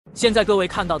现在各位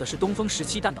看到的是东风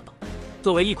17弹道导弹，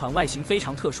作为一款外形非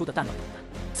常特殊的弹道导弹，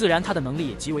自然它的能力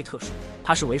也极为特殊。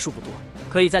它是为数不多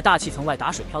可以在大气层外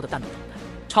打水漂的弹道导弹，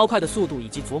超快的速度以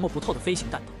及琢磨不透的飞行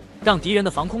弹道，让敌人的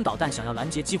防空导弹想要拦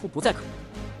截几乎不再可能。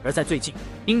而在最近，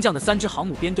鹰将的3支航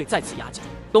母编队再次压境。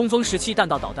东风17弹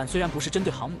道导弹虽然不是针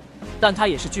对航母，但它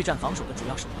也是据战防守的主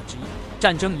要手段之一。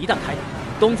战争一旦开打，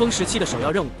东风17的首要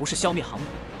任务不是消灭航母，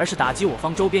而是打击我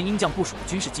方周边鹰将部署的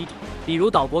军事基地，比如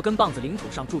岛国跟棒子领土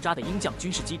上驻扎的鹰将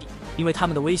军事基地，因为他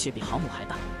们的威胁比航母还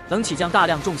大，能起降大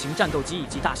量重型战斗机以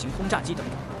及大型轰炸机等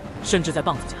等，甚至在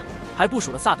棒子家还部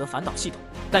署了萨德反导系统。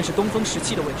但是东风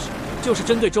17的位置就是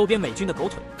针对周边美军的狗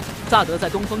腿，萨德在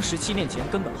东风17面前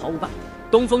根本毫无办法。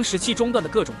东风17中段的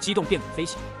各种机动变轨飞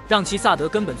行，让其萨德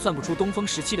根本算不出东风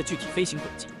17的具体飞行轨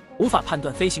迹，无法判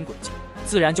断飞行轨迹，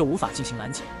自然就无法进行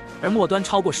拦截。而末端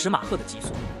超过10马赫的极速，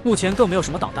目前更没有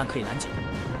什么导弹可以拦截，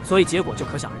所以结果就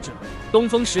可想而知了。东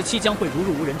风17将会如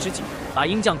入无人之境，把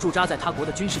鹰将驻扎在他国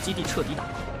的军事基地彻底打爆。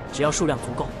只要数量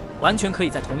足够，完全可以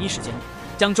在同一时间内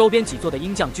将周边几座的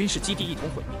鹰将军事基地一同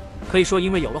毁灭。可以说，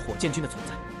因为有了火箭军的存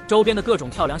在，周边的各种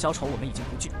跳梁小丑我们已经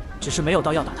不惧，只是没有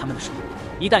到要打他们的时候。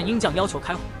一旦鹰将要求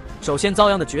开火，首先遭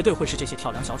殃的绝对会是这些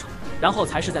跳梁小丑，然后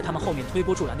才是在他们后面推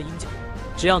波助澜的鹰将。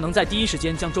只要能在第一时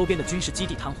间将周边的军事基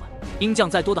地瘫痪，鹰将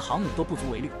再多的航母都不足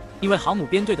为虑，因为航母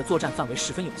编队的作战范围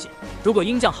十分有限。如果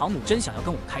鹰将航母真想要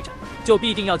跟我们开战，就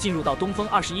必定要进入到东风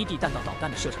21D弹道导弹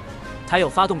的射程内，才有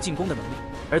发动进攻的能力。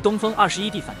而东风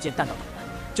21D反舰弹道导弹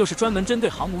就是专门针对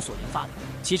航母所研发的，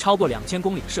其超过2000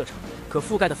公里的射程，可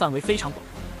覆盖的范围非常广。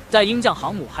在鹰将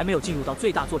航母还没有进入到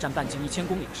最大作战半径1000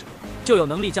公里的时候，就有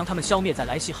能力将他们消灭在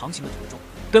来袭航行的途中，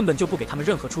根本就不给他们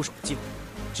任何出手的机会。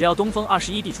只要东风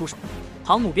21D出手，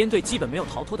航母编队基本没有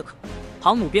逃脱的可能。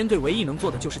航母编队唯一能做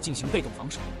的就是进行被动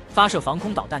防守，发射防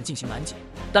空导弹进行拦截。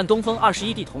但东风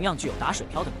21D同样具有打水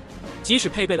漂的能力，即使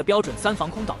配备了标准3防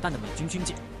空导弹的美军军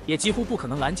舰，也几乎不可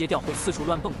能拦截掉会四处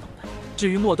乱蹦的导弹。至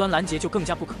于末端拦截就更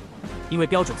加不可能了，因为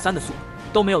标准3的速度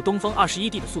都没有东风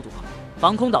21D的速度快。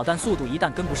防空导弹速度一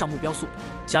旦跟不上目标速度，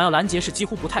想要拦截是几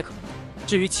乎不太可能的。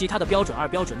至于其他的标准2、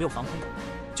标准6防空导弹，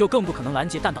就更不可能拦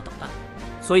截弹道导弹。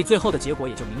所以最后的结果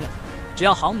也就明了，只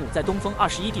要航母在东风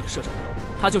21D的射程内，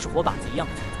它就是活靶子一样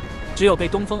的存在，只有被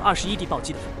东风21D暴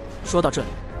击的份。说到这里，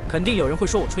肯定有人会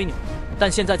说我吹牛，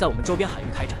但现在在我们周边海域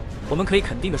开战，我们可以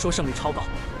肯定的说胜率超高，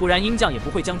不然鹰将也不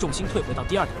会将重心退回到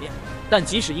第2岛链。但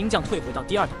即使鹰将退回到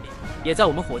第2岛链，也在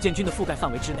我们火箭军的覆盖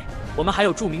范围之内。我们还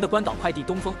有著名的关岛快递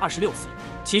东风26C，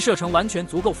其射程完全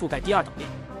足够覆盖第2岛链，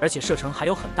而且射程还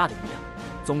有很大的余量。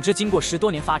总之，经过10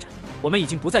多年发展，我们已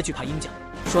经不再惧怕鹰将。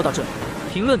说到这里，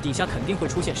评论底下肯定会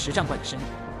出现实战怪的身影，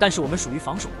但是我们属于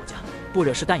防守国家，不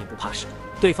惹事但也不怕事。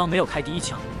对方没有开第一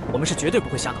枪，我们是绝对不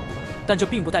会瞎搞的。但这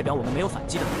并不代表我们没有反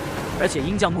击的能力，而且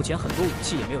鹰将目前很多武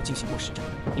器也没有进行过实战，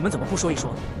你们怎么不说一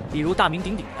说呢？比如大名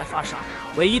鼎鼎的 F-22，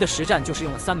唯一的实战就是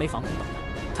用了3枚防空导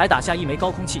弹，才打下1枚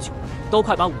高空气球，都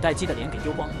快把5代机的脸给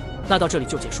丢光了。那到这里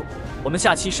就结束，我们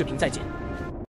下期视频再见。